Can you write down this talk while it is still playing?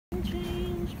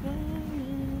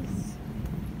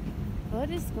What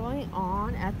is going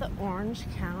on at the Orange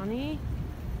County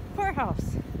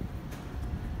Courthouse?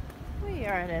 We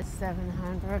are at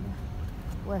 700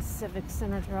 West Civic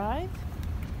Center Drive,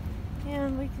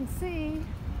 and we can see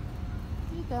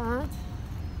we got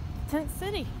Tent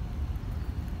City,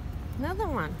 another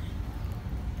one.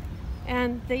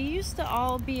 And they used to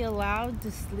all be allowed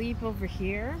to sleep over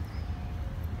here,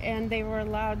 and they were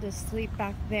allowed to sleep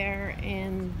back there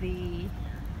in the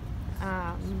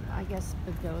I guess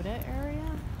pagoda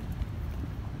area.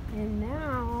 And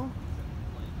now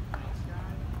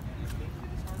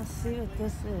let's see what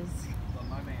this is.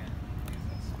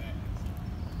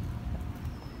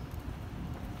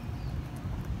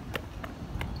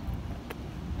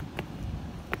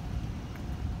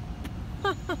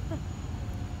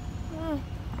 Oh,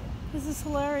 this is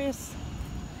hilarious.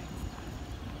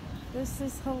 This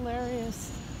is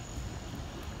hilarious.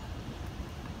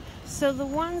 So the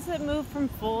ones that moved from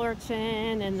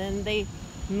Fullerton, and then they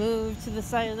move to the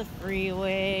side of the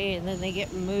freeway, and then they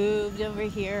get moved over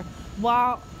here,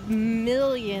 while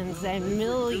millions and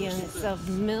millions of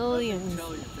millions. I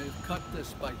tell you, they've cut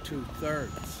this by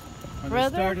 2/3. When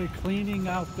Brother? they started cleaning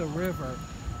out the river,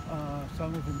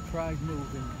 some of them tried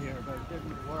moving here, but it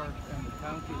didn't work, and the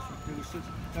county reduces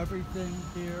everything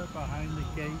here behind the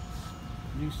gates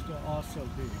used to also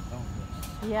be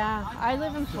homeless. Yeah, I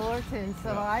live in Fullerton,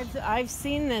 so Yeah. I've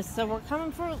seen this. So we're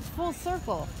coming full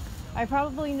circle. I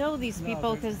probably know these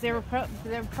people because they're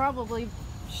probably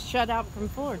shut out from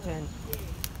Fullerton.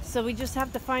 So we just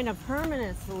have to find a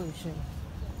permanent solution,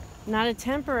 not a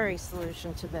temporary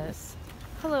solution to this.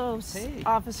 Hello, Hey.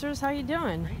 officers. How you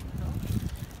doing?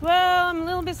 Well, I'm a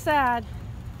little bit sad.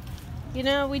 You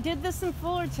know, we did this in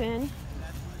Fullerton,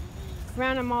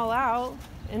 ran them all out,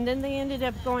 and then they ended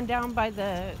up going down by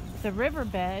the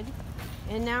riverbed,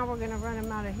 and now we're going to run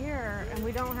them out of here, and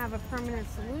we don't have a permanent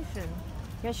solution.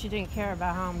 Guess you didn't care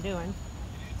about how I'm doing.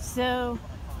 So,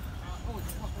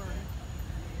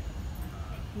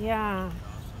 yeah.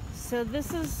 So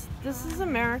this is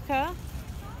America,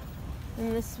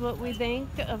 and this is what we think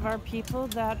of our people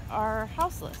that are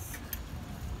houseless.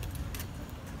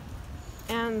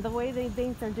 And the way they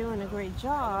think they're doing a great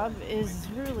job is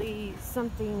really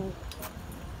something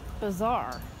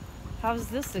bizarre. How is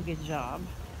this a good job?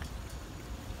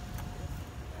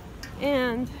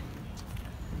 And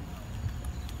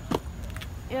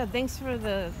yeah, thanks for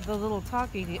the little talk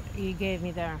you gave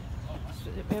me there.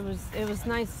 It was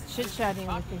nice chit-chatting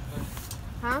with you.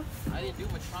 Huh? I didn't do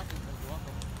much talking.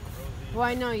 Well,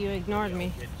 I know you ignored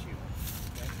me.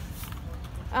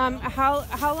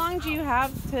 How long do you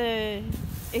have to?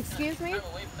 Excuse me? I'm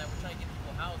away from that. We're trying to get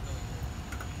people housed.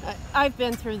 I've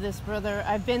been through this, brother.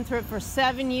 I've been through it for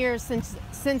 7 years since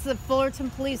the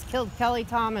Fullerton police killed Kelly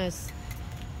Thomas.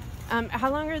 How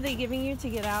long are they giving you to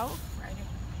get out?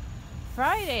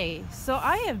 Friday. So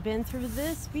I have been through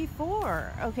this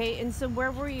before. Okay, and so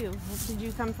where were you? Did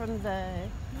you come from the?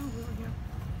 No, we were here.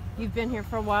 You've been here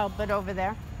for a while, but over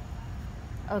there.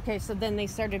 Okay, so then they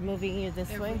started moving you this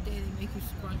way. Every day they make you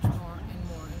scrunch more and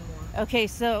more and more. Okay,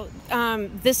 so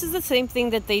this is the same thing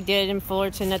that they did in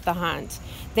Fullerton at the Hunt.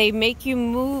 They make you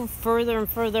move further and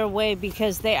further away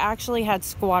because they actually had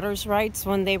squatters' rights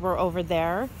when they were over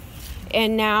there.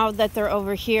 And now that they're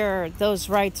over here, those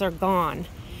rights are gone.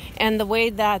 And the way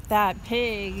that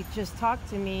pig just talked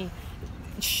to me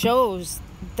shows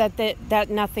that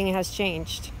nothing has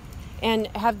changed. And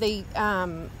have they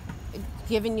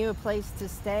given you a place to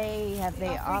stay? Have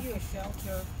they offer you offered a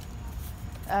shelter,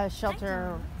 a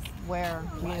shelter where,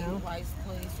 you know? wife's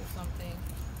place or something?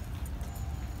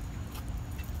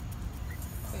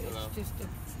 But it's just a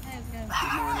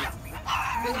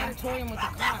big auditorium with a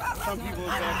car. Some people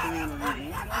factor in.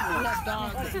 We have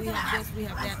dogs, we have this, we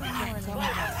have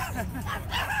that.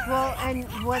 Well, and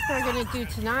what they're going to do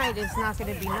tonight is not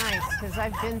going to be nice because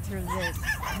I've been through this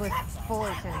with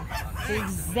Fullerton. The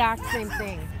exact same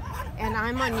thing. And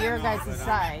I'm on your guys'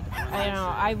 side. I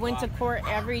know. I went to court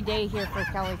every day here for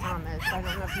Kelly Thomas. I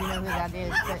don't know if you know who that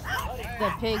is, but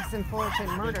the pigs in Fullerton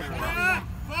murdered me.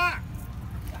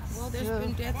 Well, there's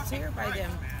been deaths here by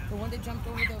them. The one that jumped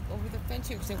over the fence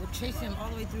here, because they were chasing him all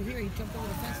the way through here. He jumped over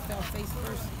the fence, fell face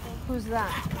first. Who's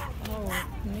that? Oh,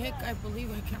 Nick, I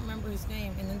believe. I can't remember his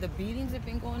name. And then the beatings that have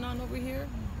been going on over here,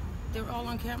 they're all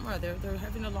on camera. They're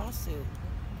having a lawsuit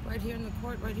right here in the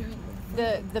court, right here.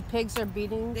 The pigs are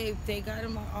beating? They got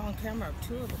him all on camera,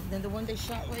 2 of them. Then the one they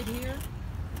shot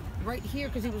right here,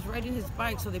 because he was riding his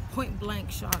bike, so they point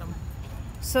blank shot him.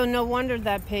 So no wonder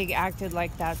that pig acted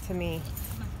like that to me.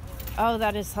 Oh,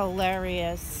 that is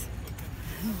hilarious.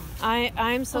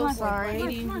 I'm so sorry.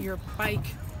 Riding your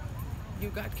bike, you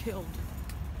got killed.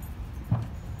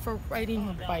 for riding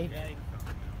a bike.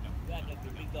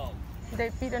 They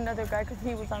beat another guy because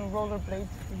he was on rollerblades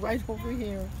right over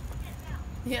here.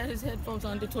 He had his headphones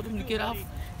on. They told him to get off.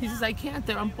 He says, I can't.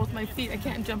 They're on both my feet. I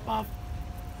can't jump off.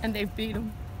 And they beat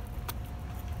him.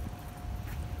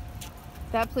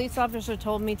 That police officer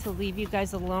told me to leave you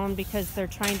guys alone because they're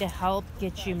trying to help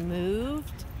get you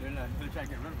moved. They're trying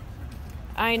to get rid of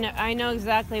us. I know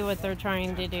exactly what they're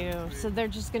trying to do. So they're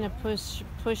just going to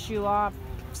push you off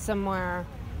somewhere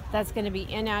that's going to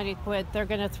be inadequate. They're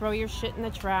going to throw your shit in the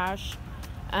trash.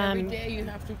 Every day you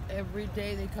have to. Every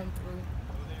day they come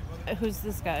through. Who's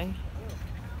this guy?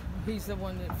 He's the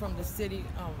one that from the city.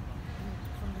 From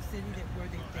the city where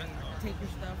they take your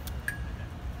stuff.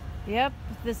 Yep,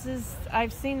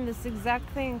 I've seen this exact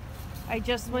thing. I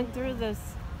just went through this.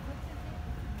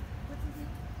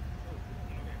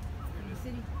 From the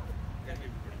city.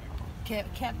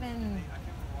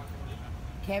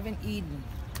 Kevin Eden.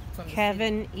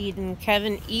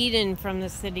 Kevin Eden from the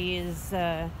city is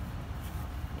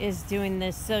doing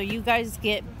this. So you guys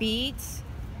get beat,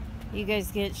 you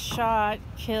guys get shot,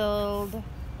 killed.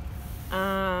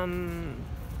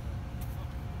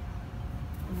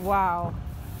 Wow.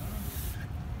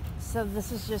 So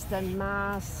this is just a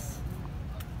mass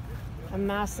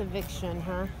eviction,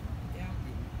 huh? Yeah.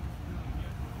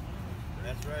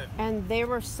 That's right. And they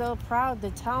were so proud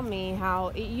to tell me how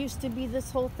it used to be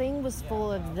this whole thing was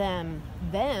full of them.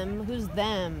 Them? Who's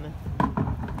them?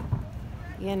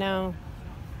 You know?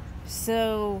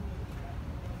 So,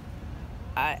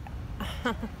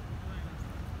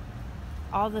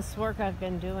 all this work I've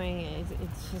been doing,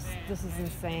 it's just, this is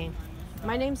insane.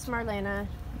 My name's Marlena.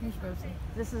 Here's Rosie.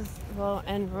 This is, well,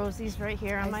 and Rosie's right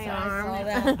here on my arm.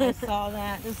 I saw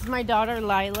that. This is my daughter,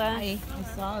 Lila. I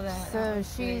saw that. So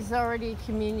she's already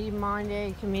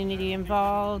community-minded, community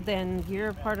involved, and you're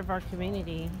a part of our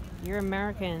community. You're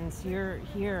Americans. You're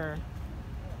here.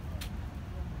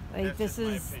 Like, this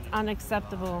is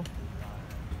unacceptable.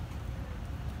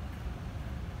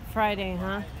 Friday,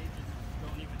 huh?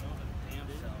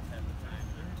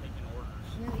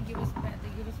 Yeah, they give us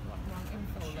wrong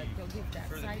info. Like they'll give that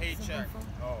site some info.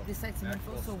 This site some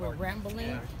info, so we're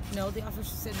rambling. No, the officer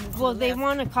said move to Well, the they left.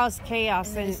 want to cause chaos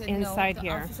And then they said, inside no,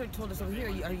 here. The officer told us over here,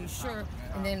 are you sure?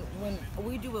 And then when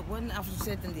we do what one officer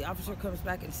said, then the officer comes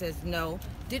back and says, no.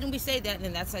 Didn't we say that? And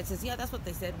then that side says, yeah, that's what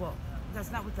they said. Well,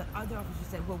 that's not what the other officer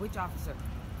said. Well, which officer?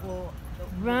 Well,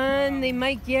 Run, they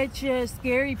might get you.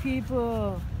 Scary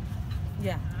people.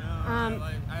 yeah.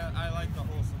 I like the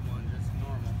wholesome one, just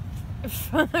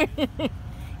normal.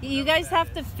 You guys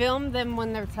have to film them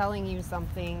when they're telling you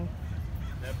something.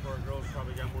 That poor girl's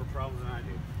probably got more problems than I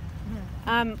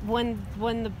do.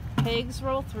 When the pigs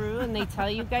roll through and they tell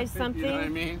you guys something, You know what I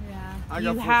mean? Yeah. I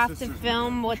got you four have to sisters,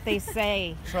 film what they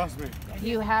say. Trust me.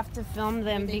 You have to film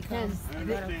them Here they because I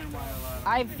understand why a lot of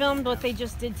I filmed what they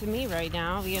just did to me right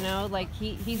now. You know, like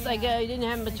he's like, I didn't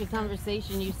have much of a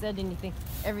conversation. You said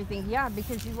everything. Yeah,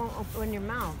 because you won't open your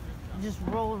mouth. You just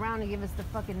roll around and give us the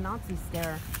fucking Nazi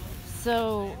stare.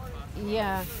 So,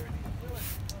 yeah.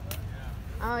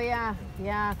 Oh yeah,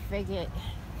 faggot.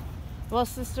 Well,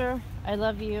 sister, I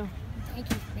love you. Thank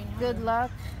you for being here. Good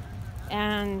luck.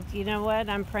 And you know what?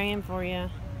 I'm praying for you.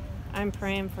 I'm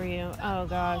praying for you. Oh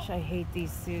gosh, I hate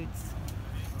these suits.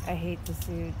 I hate the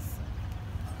suits.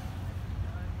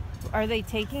 Are they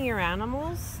taking your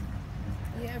animals?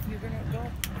 Yeah, if you're gonna go,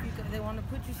 they want to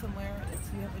put you somewhere.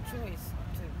 You have a choice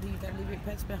to leave your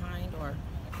pets behind, or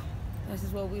this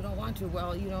is well, we don't want to.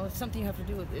 Well, you know, it's something you have to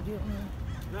do with it.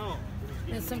 No.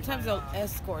 And sometimes they'll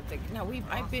escort. Now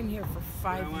I've been here for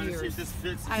 5 years. See if this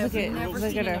fits. I've Look at- never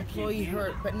look seen at an her. employee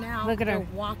hurt, but now Look at her. they're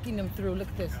walking them through. Look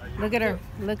at this. Look at her.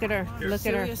 Look at her. Look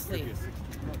at her. Seriously.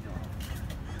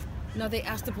 No, they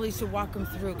asked the police to walk them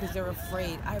through because they're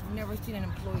afraid. I've never seen an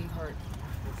employee hurt.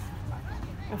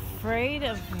 Afraid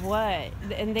of what?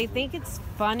 And they think it's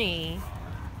funny.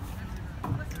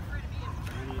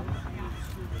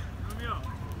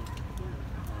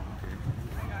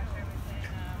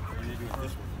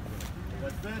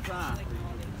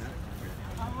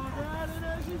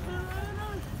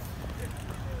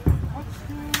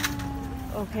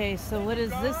 Okay, so what is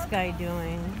this guy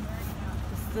doing?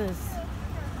 What's this?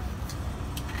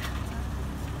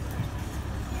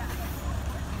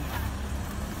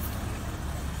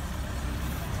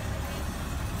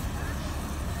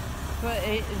 But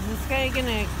is this guy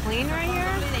gonna clean right here?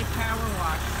 Normally they power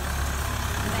wash.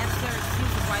 And that's their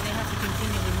excuse of why they have to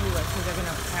continually move us, because they're going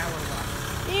to power wash.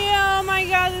 Yeah, oh my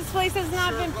god, this place has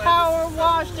not been power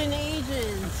washed in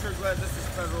ages. I'm sure glad this is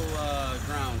federal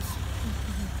grounds.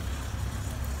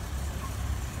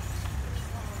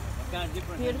 kind of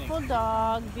different. Beautiful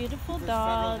dog. Beautiful Because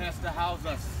federal dog. has to house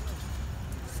us.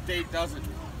 State doesn't.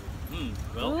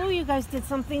 Well, Ooh, you guys did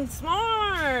something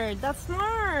smart. That's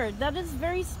smart. That is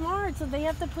very smart. So they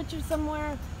have to put you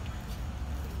somewhere.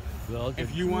 well,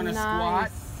 If you want to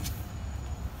Nice. squat,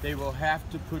 they will have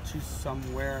to put you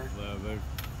somewhere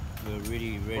we're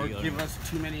really or ready. give us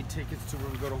too many tickets to where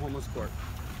we go to homeless court.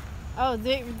 Oh,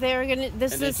 they're gonna.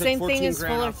 This is And they the took same 14 thing as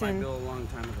grand off my Fullerton. bill a long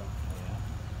time ago.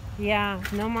 Yeah,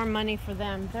 no more money for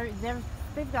them.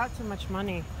 They've got too much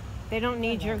money. They don't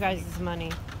need your guys'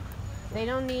 money. They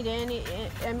don't need any.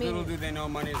 I Little mean, do they know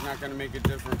money is not going to make a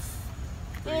difference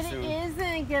pretty it soon.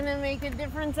 isn't gonna make a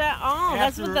difference at all.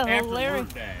 That's what the After hilarious.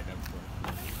 we're dead, of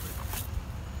course.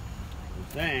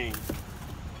 I'm saying.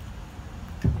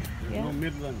 There's Yeah. no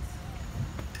Midlands.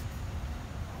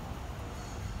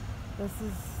 This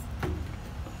is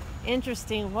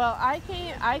interesting. Well, I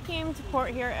came to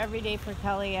court here every day for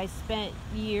Kelly. I spent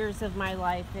years of my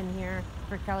life in here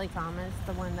for Kelly Thomas,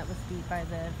 the one that was beat by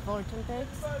the Fullerton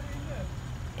pigs.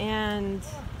 And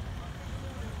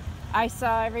I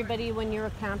saw everybody when you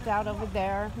were camped out over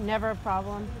there. Never a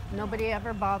problem. Nobody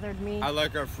ever bothered me. I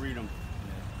like our freedom,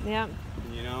 Yeah.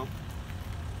 you know?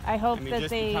 I hope I mean, that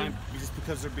just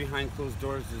because they're behind closed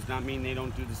doors does not mean they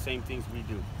don't do the same things we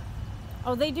do.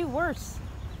 Oh, they do worse.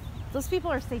 Those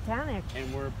people are satanic.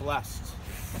 And we're blessed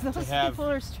Those to have people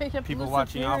are straight up people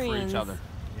watching out for each Luciferians. other.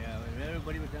 Yeah, when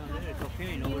everybody was down there, it's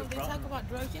okay. You No know, more they talk problem. about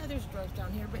drugs. Yeah, there's drugs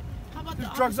down here, but how about There's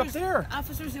the drugs up officers, there.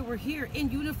 officers that were here in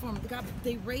uniform?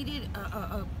 They raided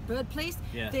a blood place.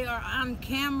 Yeah. They are on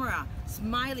camera,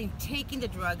 smiling, taking the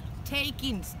drug,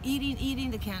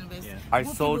 eating the cannabis. Yeah. I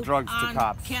Whooping sold whoop drugs to on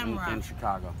cops camera, in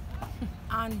Chicago.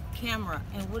 on camera.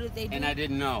 And what did they do? And I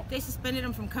didn't know. They suspended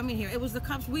them from coming here. It was the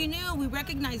cops. We knew. We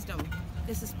recognized them.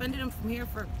 They suspended them from here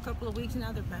for a couple of weeks.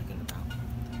 Now they're back in the about.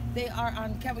 They are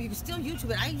on camera. You can still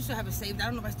YouTube it. I used to have it saved. I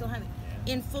don't know if I still have it.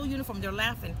 In full uniform. They're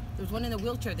laughing. There was one in the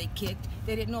wheelchair they kicked.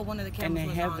 They didn't know one of the And cameras they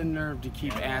was have on. the nerve to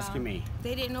keep asking me.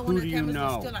 They didn't know Who one of do the you cameras know?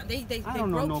 was still on. They I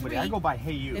don't know broke nobody. three. I go by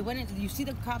Hey You. They went in. You see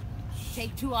the cop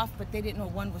take two off, but they didn't know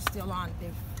one was still on. They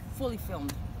fully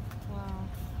filmed. Wow.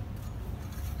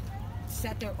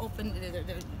 Sat there open.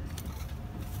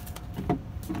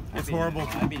 It's horrible.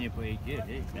 I've been here for 8 years.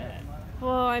 It's bad.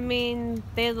 Well, I mean,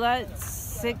 they let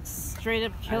 6 straight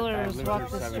up killers lived walk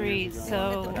here the 7 years streets, ago.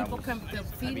 Let the so people come to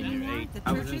feed been anymore. here The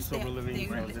I was in churches, sober living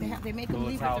when I was in they make them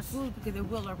leave with their Courthouse. food because they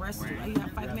will arrest you. You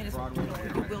have 5 minutes or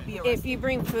you will be if arrested. you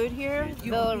bring food here,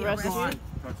 You they'll will be arrest you. arrested.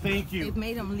 Thank you. They've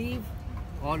made them leave.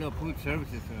 All the food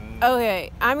services.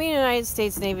 Okay, I'm a United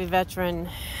States Navy veteran.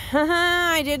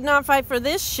 I did not fight for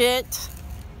this shit.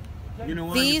 You know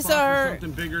what? These you fought are- for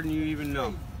something bigger than you even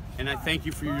know. And I thank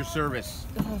you for your service.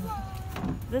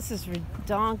 This is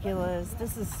ridiculous.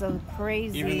 This is so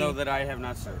crazy. Even though that I have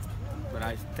not served. But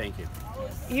I thank you.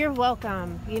 You're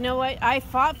welcome. You know what? I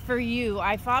fought for you.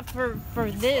 I fought for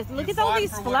this. Look You at all fought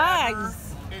these for whatever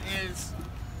flags. It is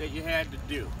that you had to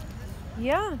do.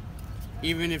 Yeah.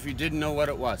 Even if you didn't know what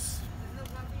it was.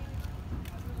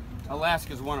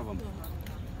 Alaska's one of them.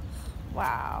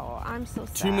 Wow. I'm so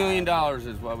sad. $2 million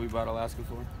is what we bought Alaska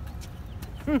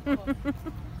for.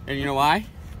 And you know why?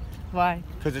 Why?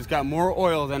 Because it's got more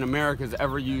oil than America's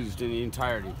ever used in the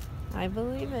entirety. I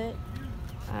believe it.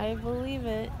 I believe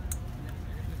it.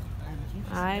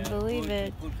 I believe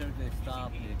it. Food services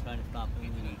stop. They're trying to stop food.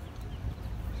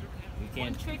 We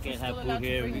One can't church is have still allowed food to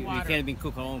here. bring We water. can't even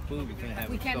cook our own food. We can't have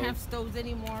We can't have stoves. stoves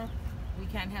anymore. We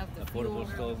can't have the Affordable fuel.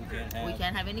 stove. We can't have. We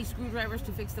can't have any screwdrivers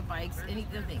to fix the bikes.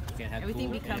 Anything. Can't have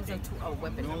Everything tools, becomes anything. a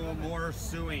weapon. No more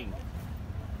suing.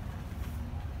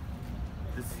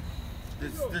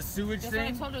 This sewage That's what I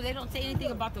thing. told her. They don't say anything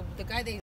about the guy they